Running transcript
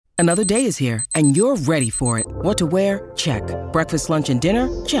Another day is here, and you're ready for it. What to wear? Check. Breakfast, lunch, and dinner?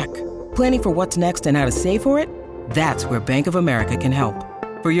 Check. Planning for what's next and how to save for it? That's where Bank of America can help.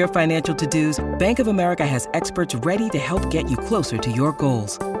 For your financial to-dos, Bank of America has experts ready to help get you closer to your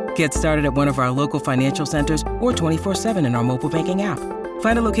goals. Get started at one of our local financial centers or 24/7 in our mobile banking app.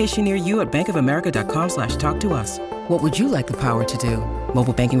 Find a location near you at bankofamerica.com/talktous. What would you like the power to do?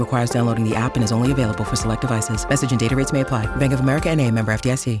 Mobile banking requires downloading the app and is only available for select devices. Message and data rates may apply. Bank of America N.A., member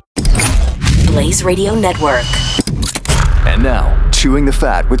FDIC. Blaze Radio Network. And now, Chewing the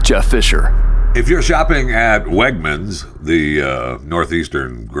Fat with Jeff Fisher. If you're shopping at Wegmans, the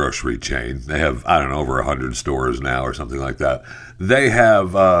northeastern grocery chain, they have, over 100 stores now or something like that. They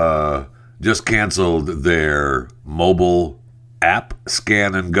have just canceled their mobile app,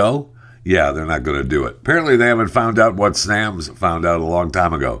 Scan and Go. Yeah, they're not going to do it. Apparently, they haven't found out what Sam's found out a long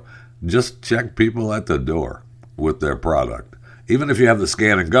time ago. Just check people at the door with their product. Even if you have the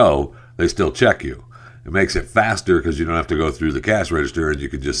Scan and Go, they still check you. It makes it faster because you don't have to go through the cash register and you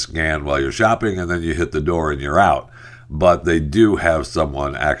can just scan while you're shopping and then you hit the door and you're out. But they do have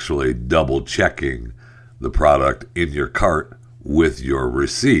someone actually double checking the product in your cart with your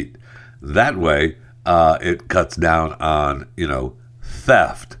receipt. That way, it cuts down on,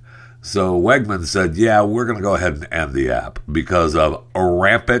 theft. So Wegmans said, yeah, we're going to go ahead and end the app because of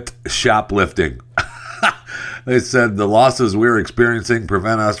rampant shoplifting. They said the losses we're experiencing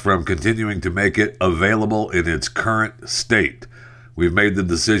prevent us from continuing to make it available in its current state. We've made the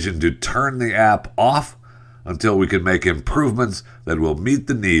decision to turn the app off until we can make improvements that will meet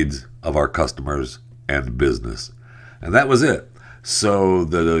the needs of our customers and business. And that was it. So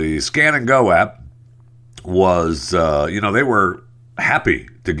the Scan and Go app was, they were happy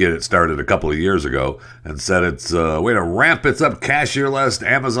to get it started a couple of years ago and said it's a way to ramp its up cashierless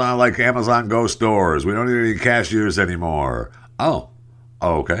Amazon like Amazon Go stores. We don't need any cashiers anymore. Oh,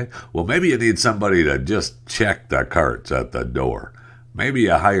 okay. Well, maybe you need somebody to just check the carts at the door. Maybe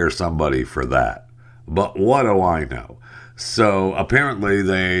you hire somebody for that. But what do I know? So apparently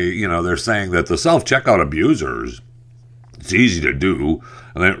they're saying that the self-checkout abusers, it's easy to do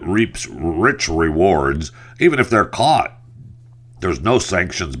and it reaps rich rewards even if they're caught. There's no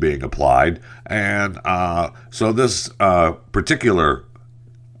sanctions being applied. And so this particular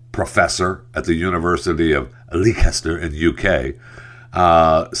professor at the University of Leicester in UK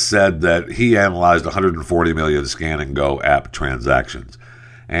said that he analyzed 140 million Scan and Go app transactions.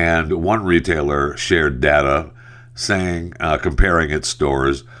 And one retailer shared data saying, comparing its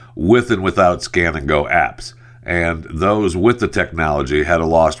stores with and without Scan and Go apps. And those with the technology had a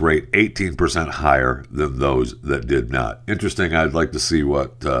loss rate 18% higher than those that did not. Interesting. I'd like to see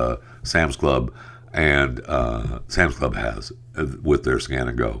what Sam's Club and Sam's Club has with their Scan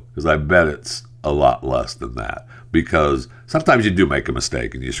and Go, because I bet it's a lot less than that. Because sometimes you do make a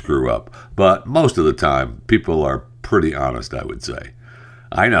mistake and you screw up, but most of the time people are pretty honest, I would say.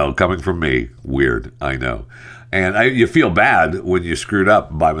 I know, coming from me, weird, I know. And you feel bad when you screwed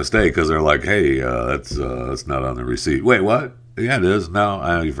up by mistake because they're like, hey, that's not on the receipt. Wait, what? Yeah, it is.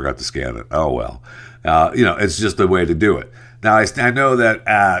 No, you forgot to scan it. Oh, well. It's just a way to do it. Now, I know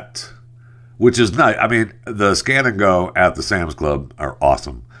that which is nice. I mean, the Scan and Go at the Sam's Club are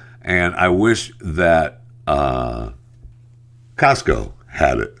awesome. And I wish that Costco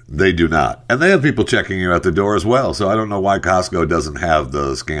had it. They do not. And they have people checking you at the door as well. So I don't know why Costco doesn't have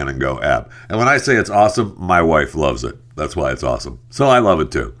the Scan and Go app. And when I say it's awesome, my wife loves it. That's why it's awesome. So I love it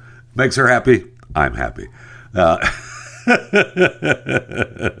too. Makes her happy. I'm happy. But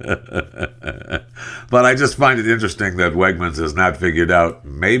I just find it interesting that Wegmans has not figured out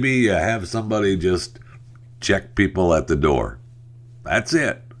maybe you have somebody just check people at the door. That's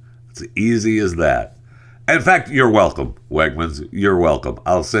it. It's easy as that. In fact, you're welcome, Wegmans. You're welcome.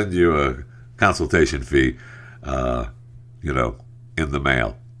 I'll send you a consultation fee, in the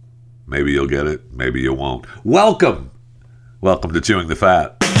mail. Maybe you'll get it. Maybe you won't. Welcome. Welcome to Chewing the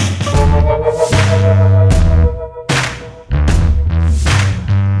Fat.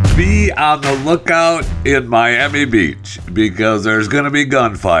 Be on the lookout in Miami Beach because there's going to be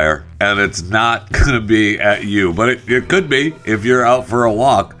gunfire and it's not going to be at you. But it could be if you're out for a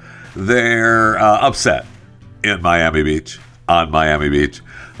walk. They're upset in Miami Beach, on Miami Beach,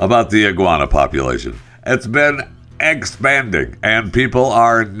 about the iguana population. It's been expanding, and people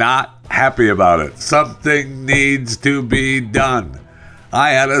are not happy about it. Something needs to be done.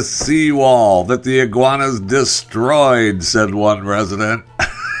 I had a seawall that the iguanas destroyed, said one resident.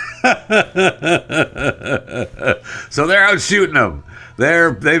 So they're out shooting them.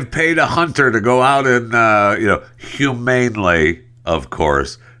 They've paid a hunter to go out and, humanely, of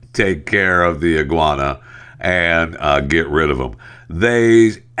course, take care of the iguana and get rid of them.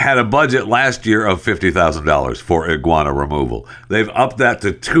 They had a budget last year of $50,000 for iguana removal. They've upped that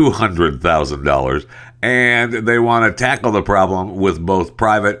to $200,000, and they want to tackle the problem with both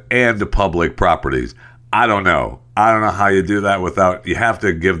private and public properties. I don't know how you do that without, you have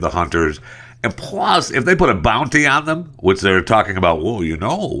to give the hunters, and plus, if they put a bounty on them, which they're talking about, well,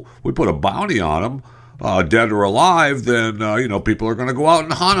 we put a bounty on them, dead or alive, then, people are going to go out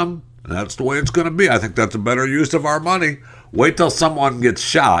and hunt them. That's the way it's going to be. I think that's a better use of our money. Wait till someone gets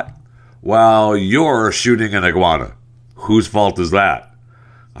shot while you're shooting an iguana. Whose fault is that?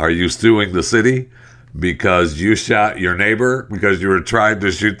 Are you suing the city because you shot your neighbor because you were trying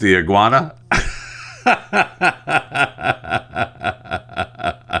to shoot the iguana?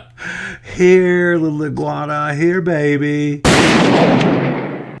 Here, little iguana. Here, baby.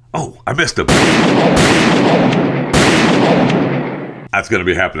 Oh, I missed him. That's going to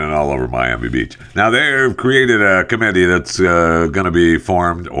be happening all over Miami Beach. Now, they've created a committee that's going to be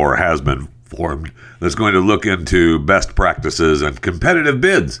formed, or has been formed, that's going to look into best practices and competitive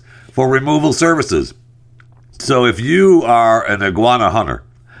bids for removal services. So if you are an iguana hunter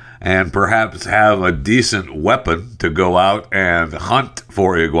and perhaps have a decent weapon to go out and hunt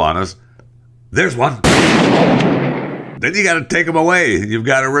for iguanas, there's one. Then you got to take them away. You've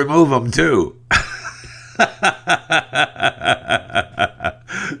got to remove them too.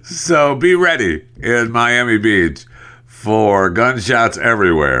 So be ready in Miami Beach for gunshots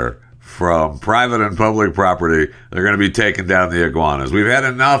everywhere from private and public property. They're going to be taking down the iguanas. We've had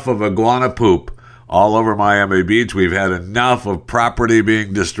enough of iguana poop all over Miami Beach. We've had enough of property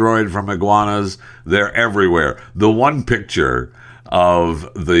being destroyed from iguanas. They're everywhere. The one picture of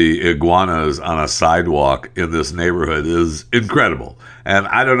the iguanas on a sidewalk in this neighborhood is incredible. And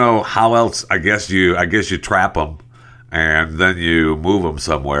I don't know how else. I guess you trap them and then you move them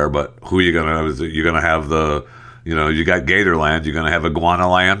somewhere. But who are you gonna? You're gonna have you got Gatorland. You're gonna have Iguana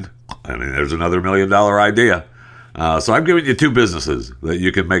Land. I mean, there's another $1 million idea. So I'm giving you two businesses that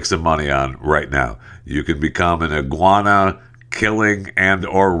you can make some money on right now. You can become an iguana killing and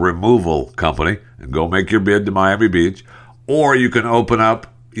or removal company and go make your bid to Miami Beach, or you can open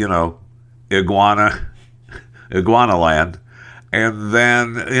up, Iguana Land, and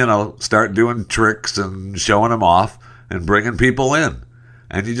then, start doing tricks and showing them off and bringing people in.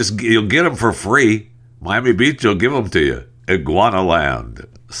 And you'll get them for free. Miami Beach will give them to you. Iguana Land.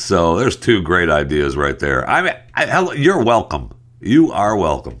 So there's two great ideas right there. You're welcome. You are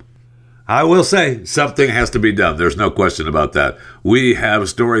welcome. I will say something has to be done. There's no question about that. We have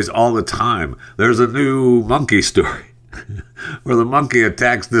stories all the time. There's a new monkey story where the monkey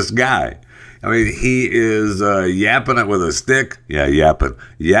attacks this guy. I mean, he is yapping it with a stick. Yeah, yapping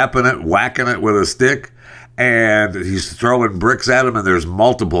it, whacking it with a stick. And he's throwing bricks at him, and there's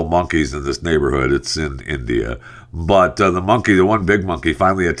multiple monkeys in this neighborhood. It's in India. But the one big monkey,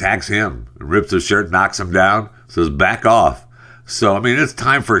 finally attacks him, rips his shirt, knocks him down, says, back off. So, I mean, it's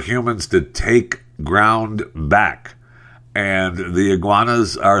time for humans to take ground back. And the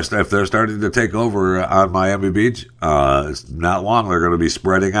iguanas if they're starting to take over on Miami Beach, it's not long they're going to be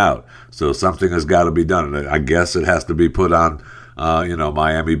spreading out. So something has got to be done. And I guess it has to be put on,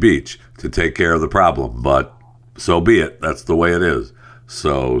 Miami Beach to take care of the problem. But so be it. That's the way it is.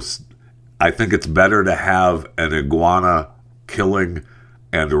 So I think it's better to have an iguana killing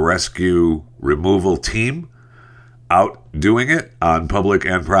and rescue removal team out doing it on public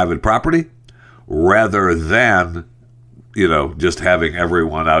and private property rather than, just having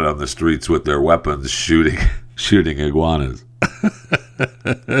everyone out on the streets with their weapons shooting iguanas.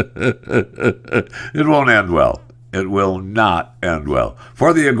 It won't end well. It will not end well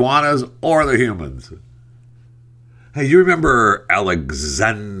for the iguanas or the humans. Hey, you remember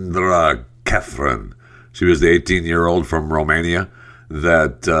Alexandra Kefren? She was the 18-year-old from Romania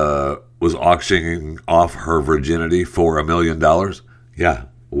that was auctioning off her virginity for $1 million. Yeah,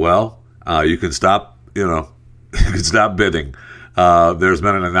 well, you can stop, you can stop bidding. There's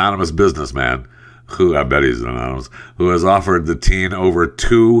been an anonymous businessman who, I bet he's anonymous, who has offered the teen over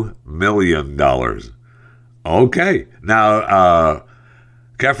 $2 million. Okay. Now,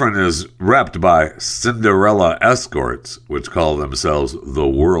 Kefren is repped by Cinderella Escorts, which call themselves the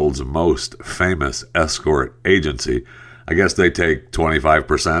world's most famous escort agency. I guess they take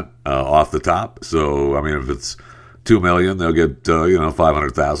 25% off the top. So, I mean, if it's $2 million, they'll get,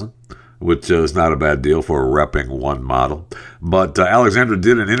 $500,000, which is not a bad deal for repping one model. But Alexandra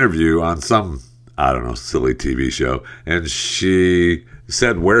did an interview on some, silly TV show, and she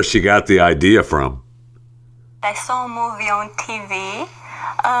said where she got the idea from. I saw a movie on TV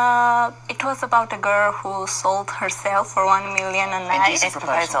It was about a girl who sold herself for $1 million a night. Indecent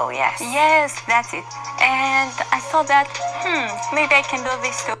proposal, yes. Yes, that's it. And I thought that, maybe I can do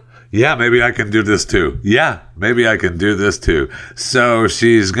this too. Yeah, maybe I can do this too. Yeah, maybe I can do this too. So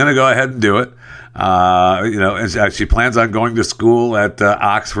she's going to go ahead and do it. And she plans on going to school at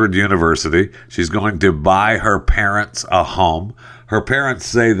Oxford University. She's going to buy her parents a home. Her parents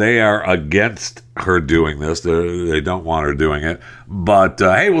say they are against her doing this. They don't want her doing it. But,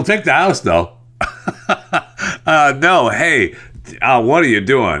 hey, we'll take the house, though. No, hey, what are you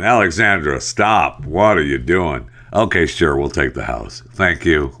doing? Alexandra, stop. What are you doing? Okay, sure, we'll take the house. Thank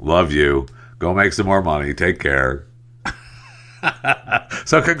you. Love you. Go make some more money. Take care.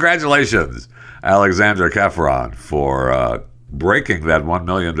 So congratulations, Alexandra Kefron, for breaking that $1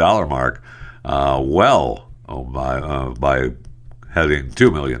 million mark by heading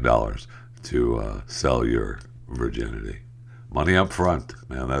 $2 million to sell your virginity. Money up front,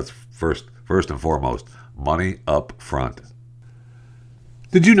 man. That's first and foremost. Money up front.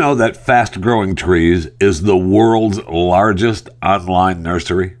 Did you know that Fast Growing Trees is the world's largest online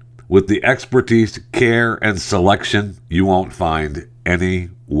nursery with the expertise, care, and selection you won't find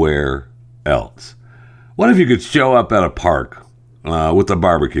anywhere else? What if you could show up at a park with a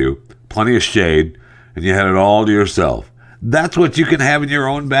barbecue, plenty of shade, and you had it all to yourself? That's what you can have in your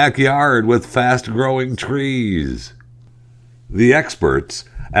own backyard with Fast Growing Trees. The experts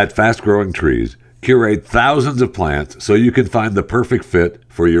at Fast Growing Trees curate thousands of plants so you can find the perfect fit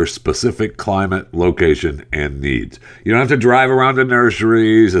for your specific climate, location, and needs. You don't have to drive around to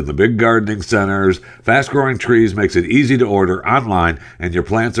nurseries and the big gardening centers. Fast Growing Trees makes it easy to order online, and your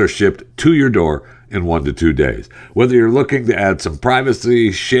plants are shipped to your door in 1 to 2 days. Whether you're looking to add some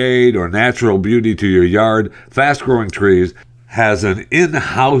privacy, shade, or natural beauty to your yard, Fast Growing Trees has an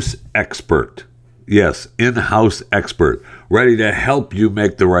in-house expert. Yes, in-house expert, ready to help you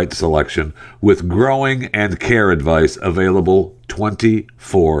make the right selection with growing and care advice available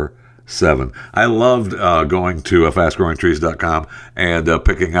 24/7. I loved going to fastgrowingtrees.com and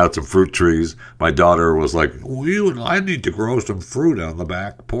picking out some fruit trees. My daughter was like, I need to grow some fruit on the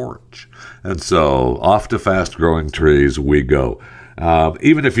back porch. And so off to Fast Growing Trees we go.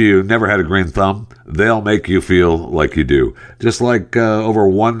 Even if you never had a green thumb, they'll make you feel like you do. Just like over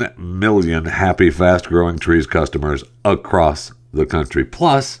 1 million happy Fast Growing Trees customers across the country.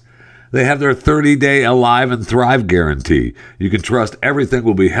 Plus, they have their 30-day Alive and Thrive guarantee. You can trust everything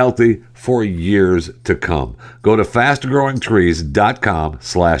will be healthy for years to come. Go to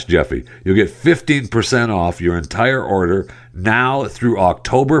fastgrowingtrees.com/Jeffy. You'll get 15% off your entire order now through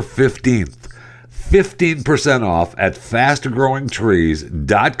October 15th. 15% off at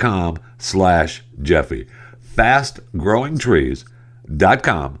fastgrowingtrees.com/Jeffy.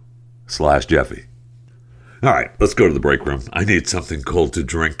 fastgrowingtrees.com/Jeffy. All right, let's go to the break room. I need something cold to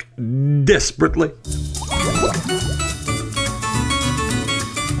drink desperately.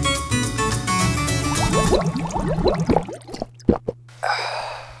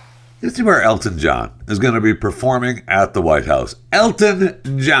 You see where Elton John is going to be performing at the White House. Elton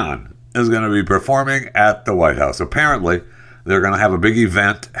John is going to be performing at the White House. Apparently, they're going to have a big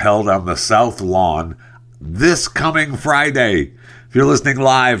event held on the South Lawn this coming Friday. If you're listening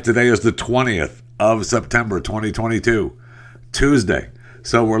live, today is the 20th of September, 2022, Tuesday.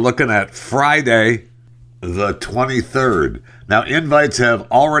 So we're looking at Friday, the 23rd. Now, invites have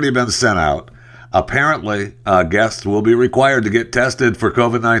already been sent out. Apparently, guests will be required to get tested for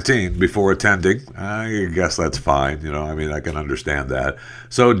COVID-19 before attending. I guess that's fine. I can understand that.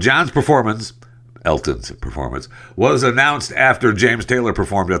 So Elton's performance, was announced after James Taylor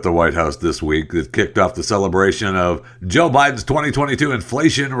performed at the White House this week. It kicked off the celebration of Joe Biden's 2022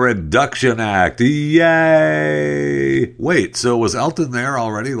 Inflation Reduction Act. Yay! Wait, so was Elton there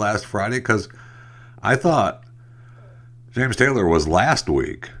already last Friday? Because I thought James Taylor was last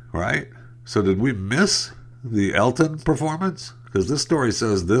week, right? So did we miss the Elton performance? Because this story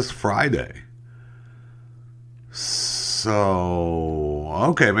says this Friday. So,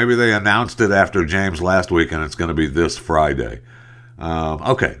 okay, maybe they announced it after James last week and it's going to be this Friday.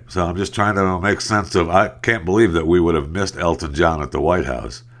 Okay, so I'm just trying to make sense of, I can't believe that we would have missed Elton John at the White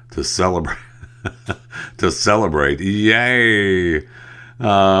House to celebrate. To celebrate. Yay!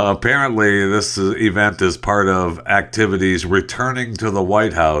 Apparently, this event is part of activities returning to the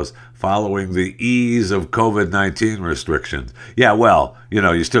White House following the ease of COVID-19 restrictions. Yeah, well,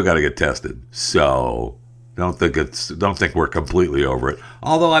 you still got to get tested. So don't think we're completely over it.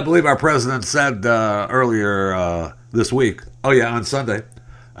 Although I believe our president said earlier this week, on Sunday,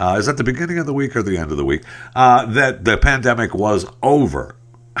 is that the beginning of the week or the end of the week, that the pandemic was over.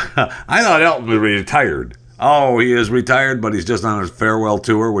 I thought Elton was retired. Oh, he is retired, but he's just on his farewell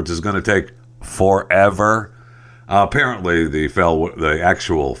tour, which is going to take forever. Apparently, the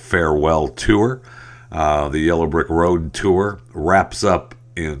actual farewell tour, the Yellow Brick Road tour, wraps up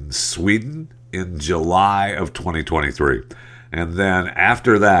in Sweden in July of 2023. And then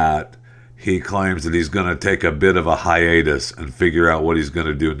after that, he claims that he's going to take a bit of a hiatus and figure out what he's going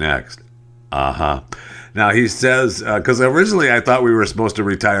to do next. Now, he says, because originally I thought we were supposed to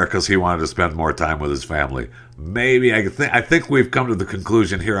retire because he wanted to spend more time with his family. Maybe, I think we've come to the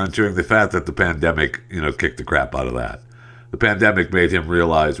conclusion here on Chewing the Fat that the pandemic, kicked the crap out of that. The pandemic made him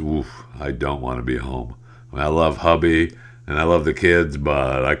realize, oof, I don't want to be home. I love hubby and I love the kids,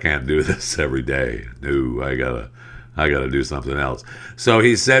 but I can't do this every day. No, I gotta do something else. So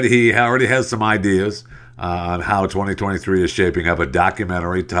he said he already has some ideas on how 2023 is shaping up. A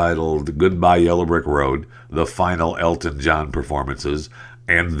documentary titled Goodbye Yellow Brick Road, the final Elton John performances,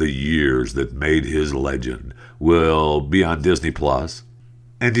 and the years that made his legend will be on Disney+.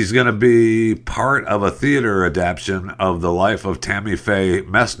 And he's going to be part of a theater adaptation of the life of Tammy Faye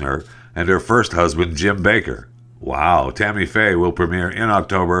Messner and her first husband, Jim Baker. Wow, Tammy Faye will premiere in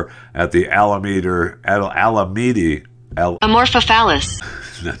October at the Alameda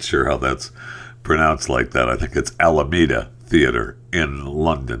Amorphophallus. Not sure how that's pronounced like that. I think it's Alameda Theatre in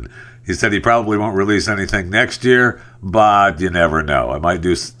London. He said he probably won't release anything next year, but you never know. I might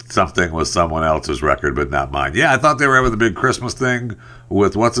do something with someone else's record, but not mine. Yeah, I thought they were having the big Christmas thing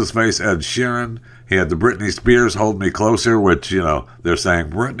with what's-his-face, Ed Sheeran. He had the Britney Spears Hold Me Closer, which, they're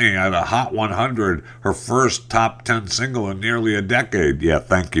saying Britney had a Hot 100, her first top 10 single in nearly a decade. Yeah,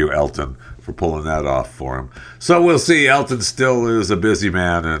 thank you, Elton, for pulling that off for him. So we'll see. Elton still is a busy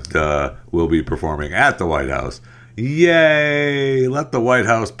man and will be performing at the White House. Yay! Let the White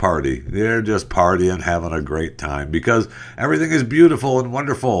House party. They're just partying, having a great time because everything is beautiful and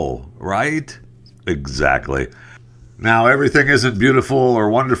wonderful, right? Exactly. Now, everything isn't beautiful or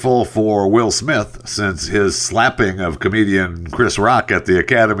wonderful for Will Smith since his slapping of comedian Chris Rock at the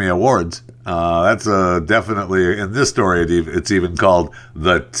Academy Awards. That's definitely, in this story, it's even called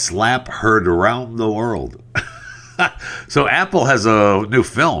The Slap Heard Around the World. So Apple has a new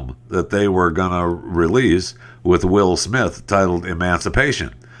film that they were going to release with Will Smith titled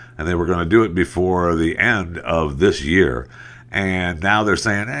Emancipation. And they were going to do it before the end of this year. And now they're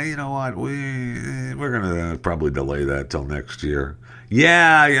saying, hey, you know what? We're going to probably delay that till next year.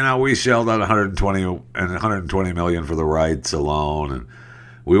 Yeah, we shelled out $120 million for the rights alone, and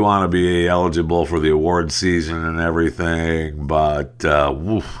we want to be eligible for the award season and everything. But,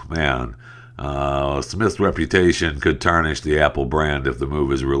 man, Smith's reputation could tarnish the Apple brand if the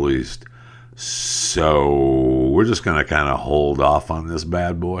move is released. So we're just going to kind of hold off on this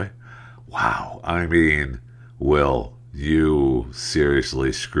bad boy. Wow. I mean, Will, you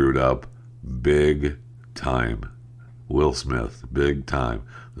seriously screwed up big time. Will Smith, big time.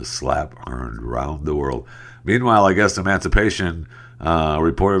 The slap earned around the world. Meanwhile, I guess Emancipation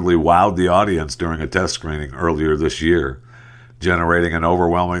reportedly wowed the audience during a test screening earlier this year, generating an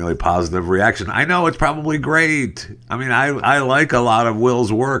overwhelmingly positive reaction. I know it's probably great. I mean, I like a lot of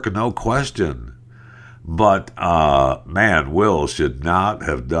Will's work, no question. But, man, Will should not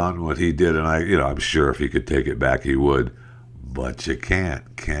have done what he did. And I'm sure if he could take it back, he would. But you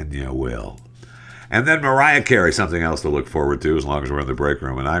can't, can you, Will? And then Mariah Carey, something else to look forward to as long as we're in the break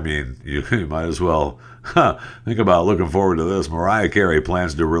room. And I mean, you might as well think about looking forward to this. Mariah Carey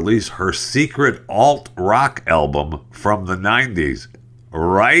plans to release her secret alt-rock album from the 90s.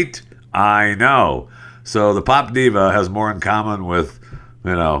 Right? I know. So the pop diva has more in common with,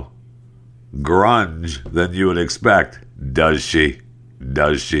 grunge than you would expect. Does she?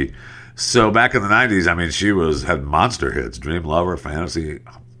 So back in the 90s, I mean, she had monster hits. Dream Lover, Fantasy,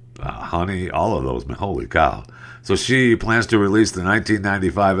 Honey, all of those. Holy cow. So she plans to release the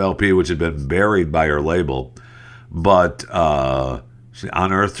 1995 LP, which had been buried by her label. But she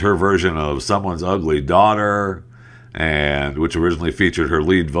unearthed her version of Someone's Ugly Daughter, and which originally featured her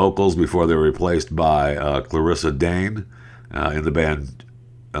lead vocals before they were replaced by Clarissa Dane in the band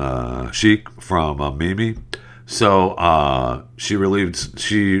Chic from Mimi. So she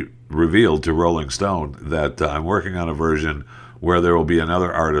revealed to Rolling Stone that I'm working on a version where there will be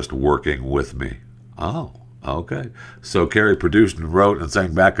another artist working with me. Oh, okay. So Carey produced and wrote and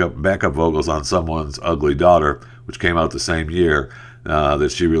sang backup vocals on Someone's Ugly Daughter, which came out the same year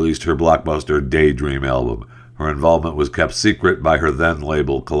that she released her blockbuster Daydream album. Her involvement was kept secret by her then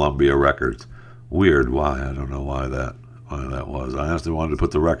label Columbia Records. Weird. Why? I don't know why that was. I honestly wanted to put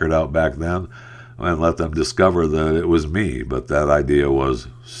the record out back then and let them discover that it was me, but that idea was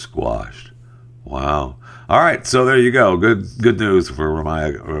squashed. Wow. All right, so there you go. Good news for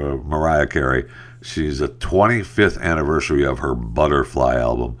Mariah Carey. She's a 25th anniversary of her Butterfly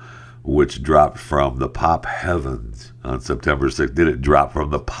album, which dropped from the pop heavens on September 6th. Did it drop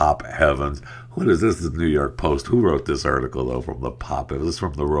from the pop heavens? What is this? The New York Post. Who wrote this article, though, from the pop? Is this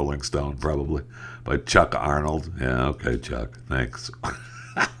from the Rolling Stone, probably? By Chuck Arnold? Yeah, okay, Chuck. Thanks.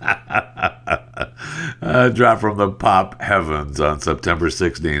 Dropped from the pop heavens on September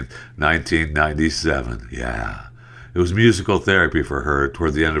 16th, 1997. Yeah. It was musical therapy for her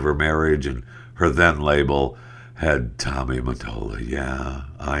toward the end of her marriage, and her then label had Tommy Mottola. Yeah,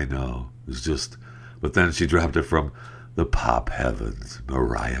 I know. It was just... But then she dropped it from the pop heavens,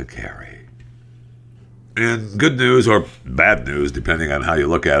 Mariah Carey. In good news, or bad news, depending on how you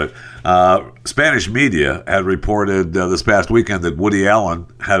look at it, Spanish media had reported this past weekend that Woody Allen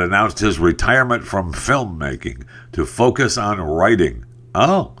had announced his retirement from filmmaking to focus on writing.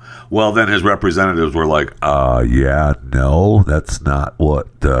 Oh, well, then his representatives were like, yeah, no, that's not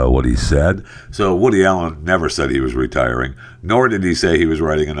what he said. So Woody Allen never said he was retiring, nor did he say he was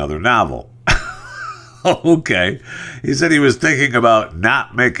writing another novel. Okay. He said he was thinking about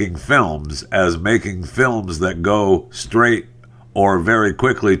not making films as making films that go straight or very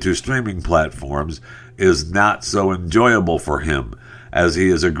quickly to streaming platforms is not so enjoyable for him, as he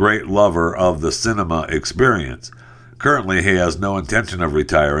is a great lover of the cinema experience. Currently, he has no intention of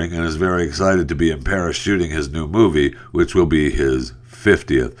retiring and is very excited to be in Paris shooting his new movie, which will be his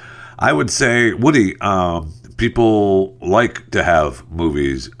 50th. I would say, Woody, people like to have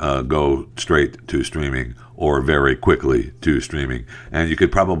movies go straight to streaming or very quickly to streaming. And you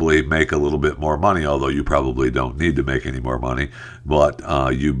could probably make a little bit more money, although you probably don't need to make any more money. But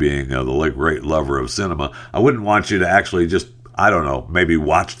you being the great lover of cinema, I wouldn't want you to actually just, I don't know, maybe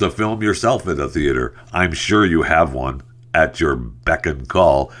watch the film yourself at a theater. I'm sure you have one at your beck and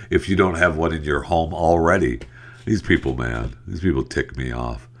call if you don't have one in your home already. These people, man, these people tick me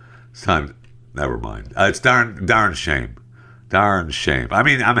off. It's time... Never mind. It's darn shame. Darn shame. I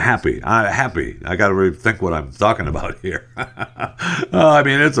mean, I'm happy. I got to rethink what I'm talking about here. I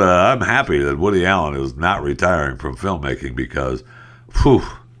mean, I'm happy that Woody Allen is not retiring from filmmaking because,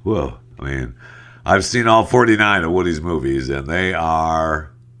 I mean, I've seen all 49 of Woody's movies, and they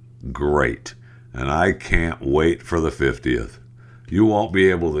are great. And I can't wait for the 50th. You won't be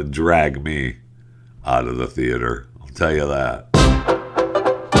able to drag me out of the theater. I'll tell you that.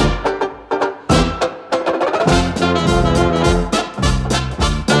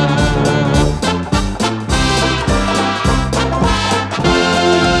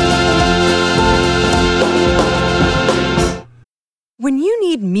 When you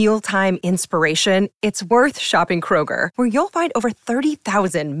need mealtime inspiration, it's worth shopping Kroger, where you'll find over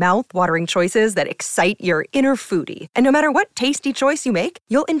 30,000 mouth-watering choices that excite your inner foodie. And no matter what tasty choice you make,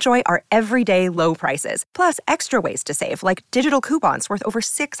 you'll enjoy our everyday low prices, plus extra ways to save, like digital coupons worth over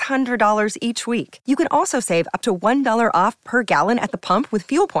 $600 each week. You can also save up to $1 off per gallon at the pump with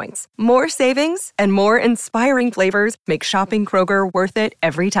fuel points. More savings and more inspiring flavors make shopping Kroger worth it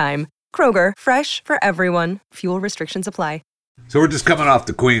every time. Kroger, fresh for everyone. Fuel restrictions apply. So we're just coming off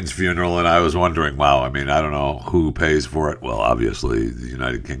the Queen's funeral, and I was wondering, wow, I mean, I don't know who pays for it. Well, obviously, the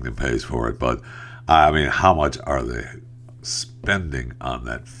United Kingdom pays for it, but, I mean, how much are they spending on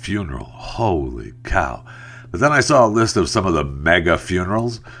that funeral? Holy cow. But then I saw a list of some of the mega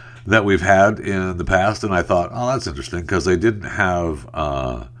funerals that we've had in the past, and I thought, oh, that's interesting, because they didn't have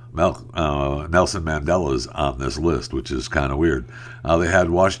Nelson Mandela's on this list, which is kind of weird. They had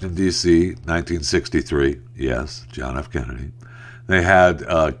Washington, D.C., 1963. Yes, John F. Kennedy. They had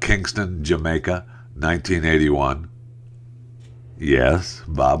Kingston, Jamaica, 1981. Yes,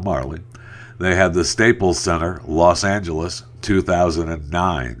 Bob Marley. They had the Staples Center, Los Angeles,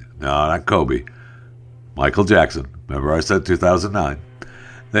 2009. No, not Kobe. Michael Jackson. Remember I said 2009.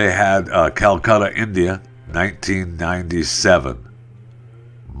 They had Calcutta, India, 1997.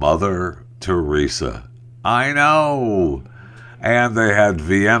 Mother Teresa. I know. And they had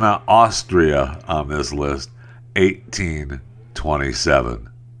Vienna, Austria on this list, 1827.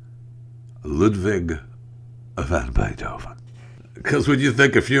 Ludwig van Beethoven. Because when you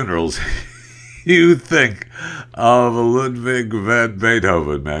think of funerals, you think of Ludwig van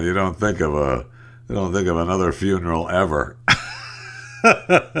Beethoven, man. You don't think of another funeral ever.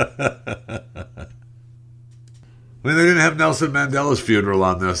 I mean, they didn't have Nelson Mandela's funeral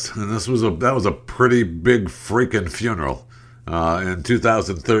on this, and that was a pretty big freaking funeral in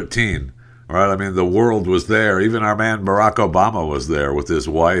 2013. Right? I mean, the world was there. Even our man Barack Obama was there with his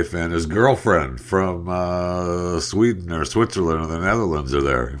wife and his girlfriend from Sweden or Switzerland or the Netherlands are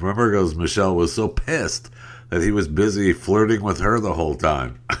there. Remember, because Michelle was so pissed that he was busy flirting with her the whole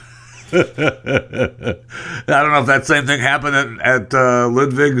time. don't know if that same thing happened at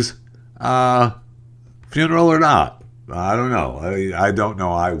Ludwig's funeral or not. I don't know. I don't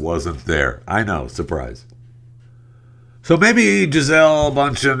know. I wasn't there. I know. Surprise. So maybe Gisele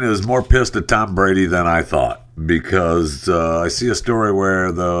Bündchen is more pissed at Tom Brady than I thought, because I see a story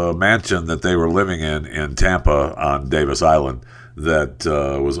where the mansion that they were living in Tampa on Davis Island that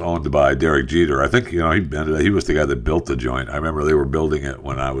was owned by Derek Jeter. I think, he was the guy that built the joint. I remember they were building it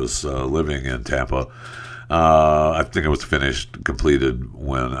when I was living in Tampa. I think it was completed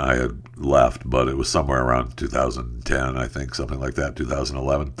when I had left, but it was somewhere around 2010, I think, something like that,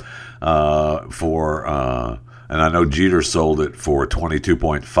 2011. And I know Jeter sold it for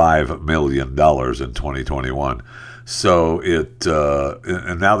 $22.5 million in 2021. So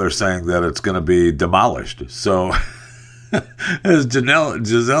and now they're saying that it's going to be demolished. So is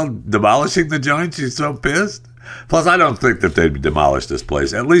Gisele demolishing the joint? She's so pissed. Plus, I don't think that they'd demolish this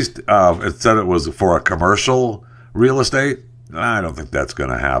place. At least it said it was for a commercial real estate. I don't think that's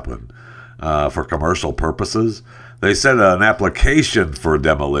going to happen for commercial purposes. They said an application for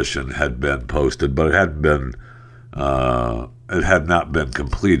demolition had been posted, but it hadn't been. It had not been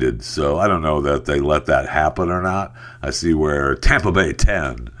completed, so I don't know that they let that happen or not. I see where Tampa Bay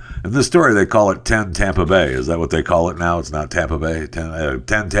 10. In this story, they call it 10 Tampa Bay. Is that what they call it now? It's not Tampa Bay. 10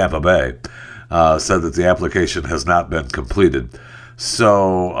 Tampa Bay said that the application has not been completed.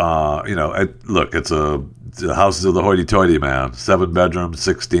 So, look, it's the house of the hoity-toity, man. 7-bedroom,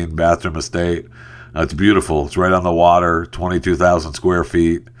 16-bathroom estate. It's beautiful. It's right on the water, 22,000 square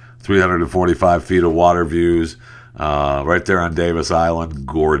feet, 345 feet of water views. Right there on Davis Island,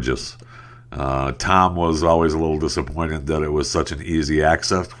 gorgeous. Tom was always a little disappointed that it was such an easy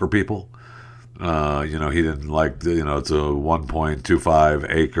access for people. He didn't like, it's a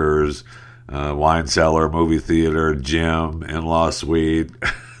 1.25 acres, wine cellar, movie theater, gym, in-law suite,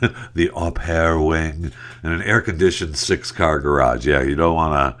 the au pair wing, and an air-conditioned 6-car garage. Yeah, I don't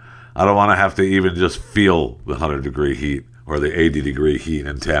want to have to even just feel the 100-degree heat or the 80-degree heat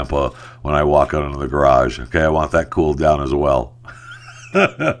in Tampa when I walk out into the garage. Okay, I want that cooled down as well.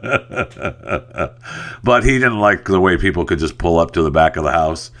 But he didn't like the way people could just pull up to the back of the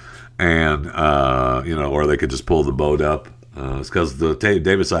house and, or they could just pull the boat up. It's because the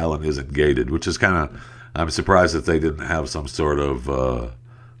Davis Island isn't gated, which is kind of, I'm surprised that they didn't have some sort of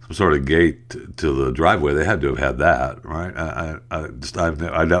gate to the driveway. They had to have had that, right? I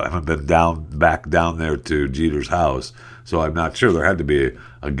haven't been back down there to Jeter's house, so I'm not sure. There had to be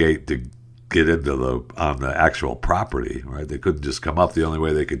a gate to get into on the actual property, right? They couldn't just come up. The only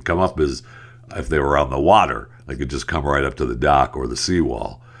way they could come up is if they were on the water. They could just come right up to the dock or the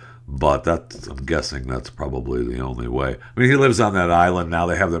seawall. But I'm guessing that's probably the only way. I mean, he lives on that island now.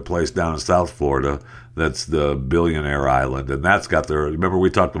 They have that place down in South Florida. That's the Billionaire Island, and that's got remember we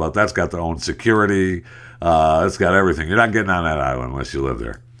talked about, that's got their own security. It's got everything. You're not getting on that island unless you live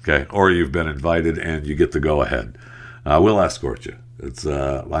there, okay? Or you've been invited and you get the go-ahead. We'll escort you. It's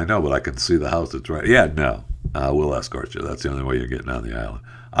I know, but I can see the house. It's right. Yeah, no. We'll escort you. That's the only way you're getting on the island.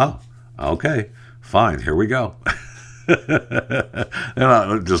 Oh, okay. Fine. Here we go. They're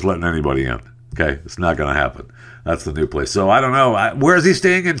not just letting anybody in. Okay? It's not going to happen. That's the new place. So I don't know. Where is he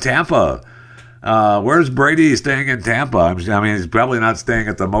staying in Tampa? Where's Brady staying in Tampa? I mean, he's probably not staying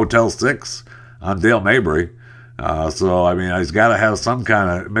at the Motel 6 on Dale Mabry. So, I mean, he's got to have some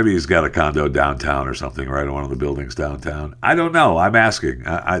kind of, maybe he's got a condo downtown or something, right, in one of the buildings downtown. I don't know. I'm asking.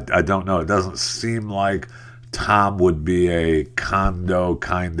 I don't know. It doesn't seem like Tom would be a condo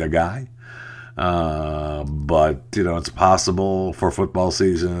kind of guy. But, it's possible for football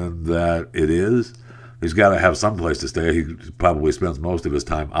season that it is. He's got to have some place to stay. He probably spends most of his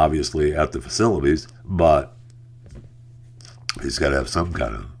time, obviously, at the facilities, but he's got to have some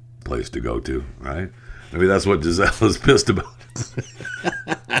kind of place to go to, right? Maybe that's what Gisele is pissed about.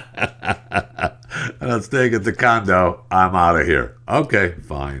 I'm not staying at the condo. I'm out of here. Okay,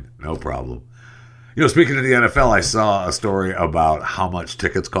 fine. No problem. Speaking of the NFL, I saw a story about how much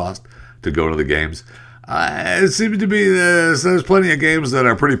tickets cost to go to the games. It seems to be there's plenty of games that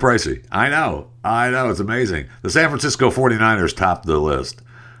are pretty pricey. I know. It's amazing. The San Francisco 49ers topped the list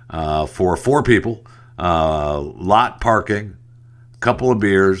for 4 people, lot parking, couple of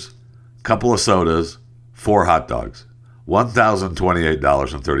beers, couple of sodas, 4 hot dogs,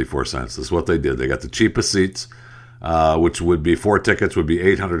 $1,028.34. That's what they did. They got the cheapest seats, which would be 4 tickets would be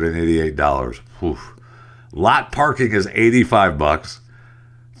 $888. Whew. Lot parking is $85.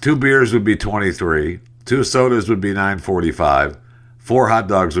 2 beers would be $23. 2 sodas would be $9.45. 4 hot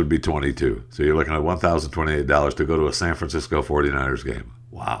dogs would be $22. So you're looking at $1,028 to go to a San Francisco 49ers game.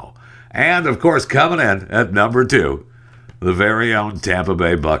 Wow. And, of course, coming in at number 2, the very own Tampa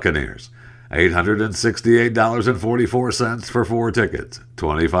Bay Buccaneers. $868.44 for 4 tickets,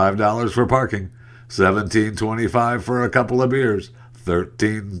 $25 for parking, $17.25 for a couple of beers,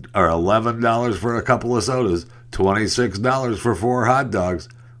 $11 for a couple of sodas, $26 for 4 hot dogs.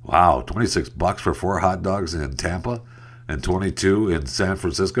 Wow, $26 for 4 hot dogs in Tampa and $22 in San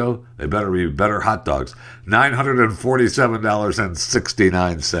Francisco. They better be better hot dogs.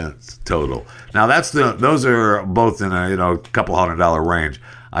 $947.69 total. Now those are both in a couple $100 range.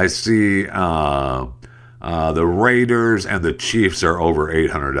 I see the Raiders and the Chiefs are over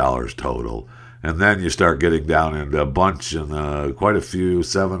 $800 total. And then you start getting down into a bunch and quite a few,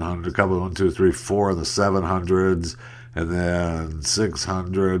 700, a couple, 1, 2, 3, 4 in the 700s, and then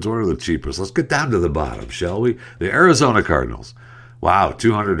 600s. What are the cheapest? Let's get down to the bottom, shall we? The Arizona Cardinals. Wow,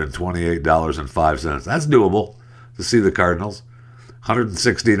 $228.05. That's doable to see the Cardinals.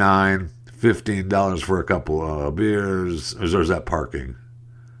 $169, $15 for a couple of beers. Or is that parking?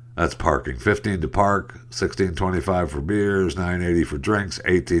 That's parking. $15 to park, $16.25 for beers, $9.80 for drinks,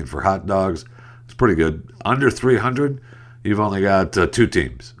 $18 for hot dogs. It's pretty good. Under 300, you've only got 2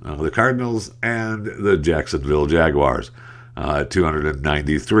 teams, the Cardinals and the Jacksonville Jaguars.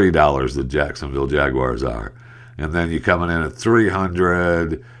 $293 the Jacksonville Jaguars are. And then you're coming in at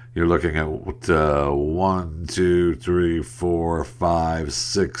 300, you're looking at 1, 2, 3, 4, 5,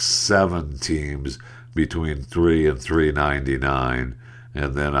 6, 7 teams between $3 and $3.99,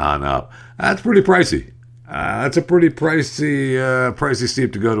 and then on up. That's pretty pricey. That's a pretty pricey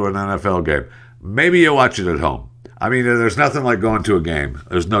steep to go to an NFL game. Maybe you watch it at home. I mean, there's nothing like going to a game.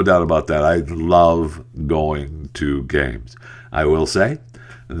 There's no doubt about that. I love going to games. I will say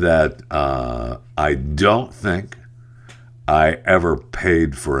that I don't think I ever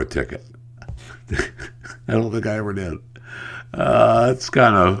paid for a ticket. I don't think I ever did. It's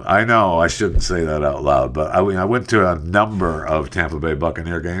kind of, I know I shouldn't say that out loud, but I went to a number of Tampa Bay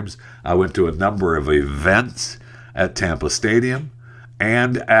Buccaneer games. I went to a number of events at Tampa Stadium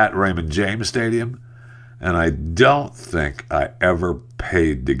and at Raymond James Stadium, and I don't think I ever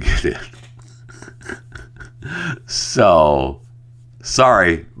paid to get in. So,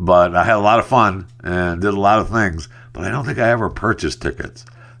 sorry, but I had a lot of fun and did a lot of things, but I don't think I ever purchased tickets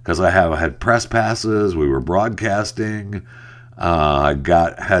because I had press passes. We were broadcasting. I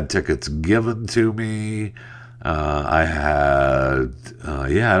had tickets given to me. I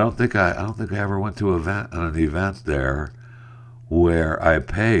don't think I ever went to an event there where I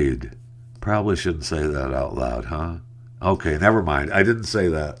paid. Probably shouldn't say that out loud, huh? Okay, never mind. I didn't say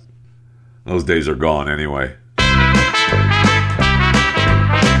that. Those days are gone anyway.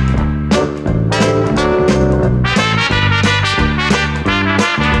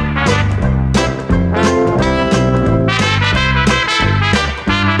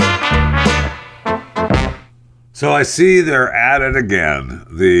 So I see they're at it again.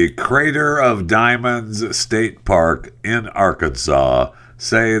 The Crater of Diamonds State Park in Arkansas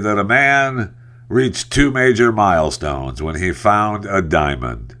say that a man reached 2 major milestones when he found a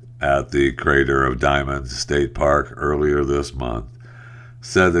diamond at the Crater of Diamonds State Park earlier this month.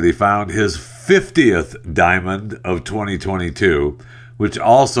 Said that he found his 50th diamond of 2022, which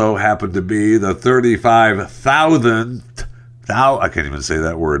also happened to be the 35,000th, I can't even say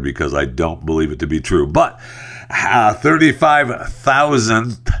that word because I don't believe it to be true, but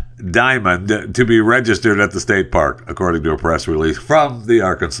 35,000th diamond to be registered at the state park, according to a press release from the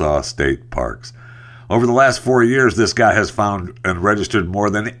Arkansas State Parks. Over the last 4 years, this guy has found and registered more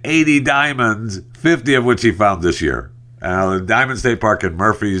than 80 diamonds, 50 of which he found this year. The Diamond State Park in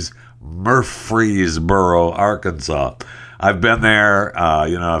Murfreesboro, Arkansas. I've been there.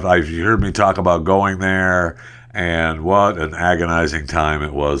 You've heard me talk about going there. And what an agonizing time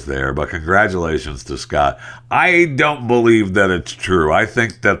it was there. But congratulations to Scott. I don't believe that it's true. I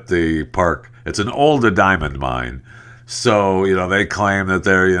think that the park, it's an old diamond mine. So, they claim that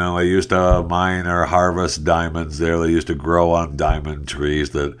they used to mine or harvest diamonds there. They used to grow on diamond trees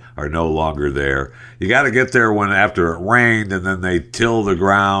that are no longer there. You got to get there after it rained, and then they till the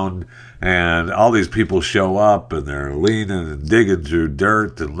ground. And all these people show up, and they're leaning and digging through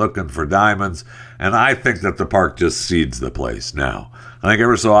dirt and looking for diamonds. And I think that the park just seeds the place now. I think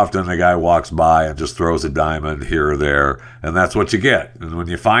every so often a guy walks by and just throws a diamond here or there, and that's what you get. And when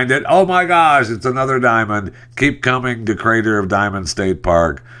you find it, oh my gosh, it's another diamond. Keep coming to Crater of Diamond State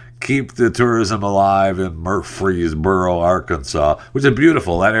Park. Keep the tourism alive in Murfreesboro, Arkansas, which is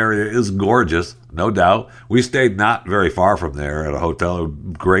beautiful. That area is gorgeous, no doubt. We stayed not very far from there at a hotel.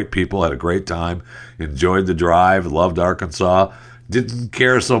 Great people, had a great time, enjoyed the drive, loved Arkansas. Didn't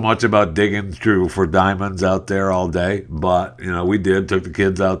care so much about digging through for diamonds out there all day, but, we did, took the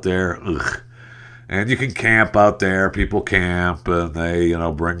kids out there. Ugh. And you can camp out there. People camp, and they,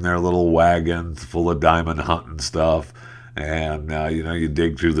 bring their little wagons full of diamond hunting stuff. And, you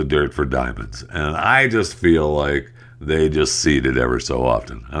dig through the dirt for diamonds. And I just feel like they just seed it ever so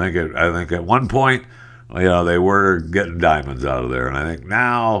often. I think at one point, they were getting diamonds out of there. And I think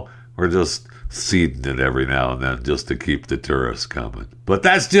now we're just seeding it every now and then just to keep the tourists coming. But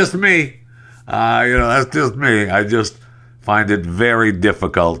that's just me. That's just me. I just find it very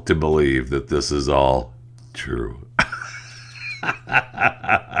difficult to believe that this is all true.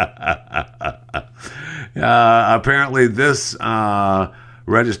 Apparently this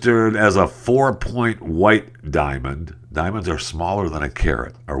registered as a 4-point white diamond. Diamonds are smaller than a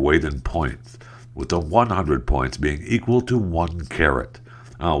carat, are weighed in points, with the 100 points being equal to 1 carat.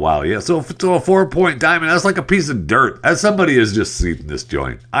 Oh, wow, yeah, so a 4-point diamond, that's like a piece of dirt. As somebody is just seeding this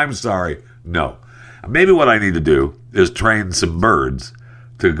joint. I'm sorry, no. Maybe what I need to do is train some birds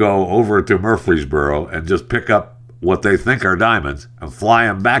to go over to Murfreesboro and just pick up what they think are diamonds and fly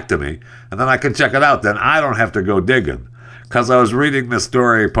them back to me, and then I can check it out. Then I don't have to go digging. Because I was reading this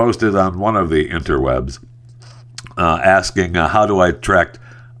story posted on one of the interwebs asking how do I attract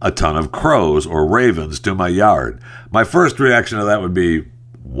a ton of crows or ravens to my yard. My first reaction to that would be,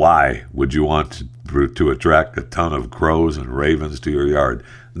 why would you want to attract a ton of crows and ravens to your yard?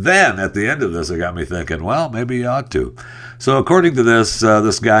 Then, at the end of this, it got me thinking, well, maybe you ought to. So according to this,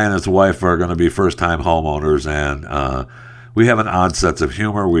 this guy and his wife are going to be first-time homeowners, and we have an odd sense of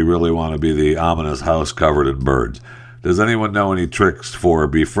humor. We really want to be the ominous house covered in birds. Does anyone know any tricks for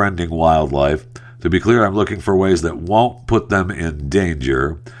befriending wildlife? To be clear, I'm looking for ways that won't put them in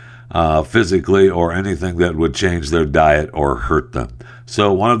danger physically or anything that would change their diet or hurt them.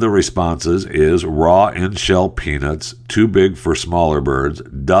 So one of the responses is raw in-shell peanuts, too big for smaller birds,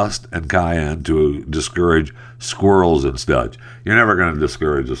 dust and cayenne to discourage squirrels and such. You're never going to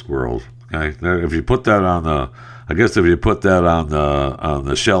discourage the squirrels. Okay, if you put that on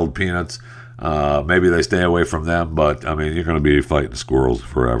the shelled peanuts, maybe they stay away from them. But I mean, you're going to be fighting squirrels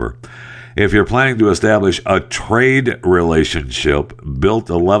forever. If you're planning to establish a trade relationship, build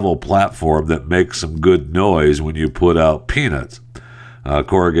a level platform that makes some good noise when you put out peanuts.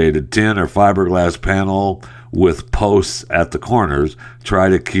 Corrugated tin or fiberglass panel with posts at the corners. Try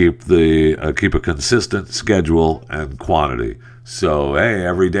to keep a consistent schedule and quantity. So, hey,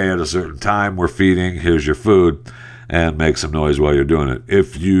 every day at a certain time we're feeding. Here's your food, and make some noise while you're doing it.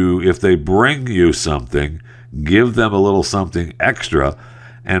 If they bring you something, give them a little something extra,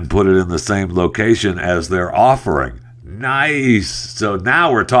 and put it in the same location as their offering. Nice. So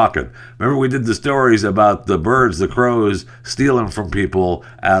now we're talking. Remember we did the stories about the birds, the crows, stealing from people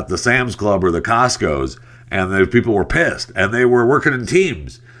at the Sam's Club or the Costco's, and the people were pissed, and they were working in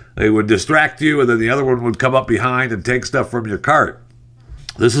teams. They would distract you, and then the other one would come up behind and take stuff from your cart.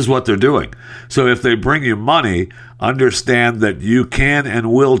 This is what they're doing. So if they bring you money, understand that you can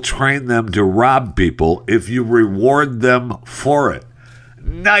and will train them to rob people if you reward them for it.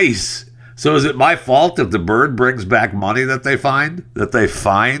 Nice. So is it my fault if the bird brings back money that they find?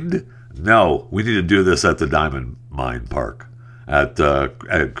 No. We need to do this at the Diamond Mine Park, at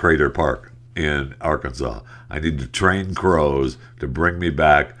Crater Park in Arkansas. I need to train crows to bring me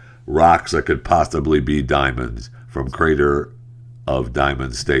back rocks that could possibly be diamonds from Crater of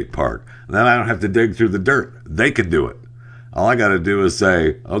Diamond State Park. And then I don't have to dig through the dirt. They can do it. All I got to do is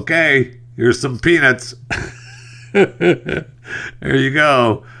say, okay, here's some peanuts. There you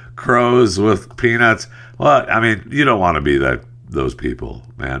go. Crows with peanuts. Well, I mean, you don't want to be those people,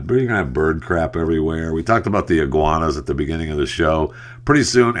 man. But you're going to have bird crap everywhere. We talked about the iguanas at the beginning of the show. Pretty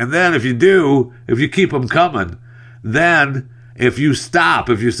soon. And then if you keep them coming, then if you stop,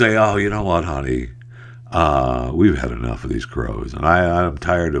 if you say, oh, you know what, honey, we've had enough of these crows. And I'm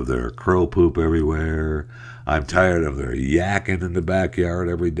tired of their crow poop everywhere. I'm tired of their yakking in the backyard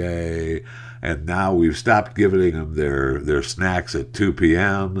every day. And now we've stopped giving them their snacks at 2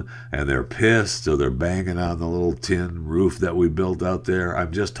 p.m. and they're pissed, so they're banging on the little tin roof that we built out there.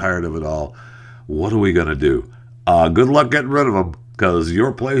 I'm just tired of it all. What are we going to do? Good luck getting rid of them, because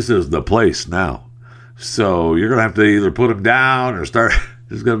your place is the place now. So you're going to have to either put them down or start.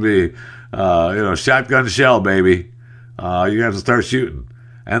 It's going to be, shotgun shell, baby. You have to start shooting.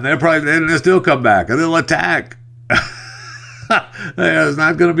 And they'll still come back and they'll attack. It's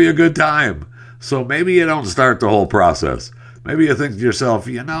not going to be a good time. So maybe you don't start the whole process. Maybe you think to yourself,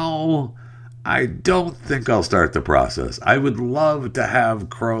 I don't think I'll start the process. I would love to have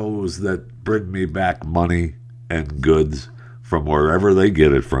crows that bring me back money and goods from wherever they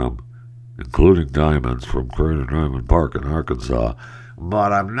get it from, including diamonds from Crater Diamond Park in Arkansas.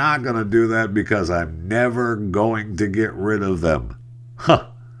 But I'm not going to do that because I'm never going to get rid of them.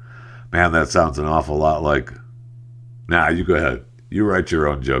 Man, that sounds an awful lot like... Nah, you go ahead. You write your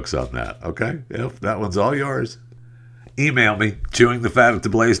own jokes on that, okay? If that one's all yours. Email me,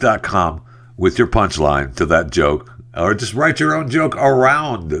 chewingthefatattheblaze.com, with your punchline to that joke. Or just write your own joke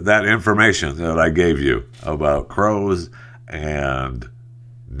around that information that I gave you about crows and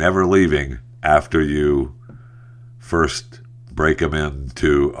never leaving after you first break them in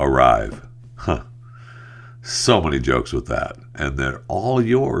to arrive. Huh. So many jokes with that. And they're all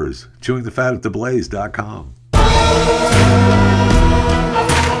yours. chewingthefatattheblaze.com.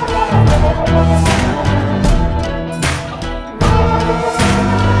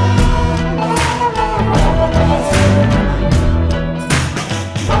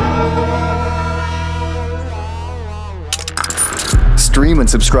 Stream and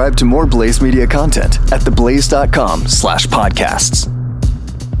subscribe to more Blaze Media content at theblaze.com/podcasts.